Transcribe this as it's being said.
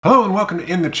Hello and welcome to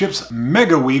In the Chips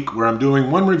Mega Week, where I'm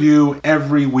doing one review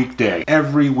every weekday.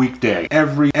 Every weekday.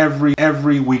 Every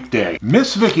weekday.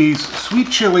 Miss Vickie's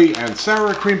Sweet Chili and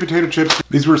Sour Cream Potato Chips.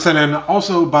 These were sent in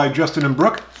also by Justin and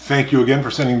Brooke. Thank you again for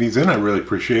sending these in. I really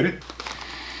appreciate it.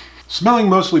 Smelling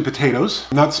mostly potatoes.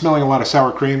 Not smelling a lot of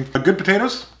sour cream. Good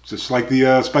potatoes, just like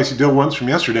the spicy dill ones from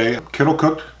yesterday. Kettle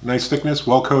cooked, nice thickness,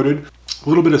 well coated. A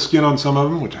little bit of skin on some of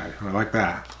them, which I like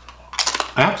that.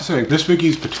 I have to say, Miss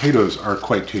Vickie's potatoes are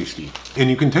quite tasty. And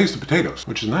you can taste the potatoes,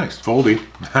 which is nice. Foldy.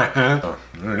 Oh,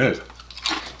 there it is.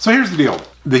 So here's the deal.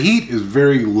 The heat is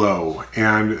very low,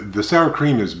 and the sour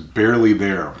cream is barely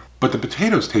there. But the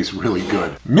potatoes taste really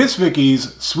good. Miss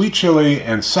Vickie's Sweet Chili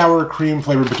and Sour Cream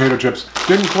flavored potato chips.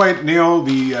 Didn't quite nail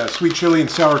the sweet chili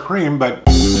and sour cream, but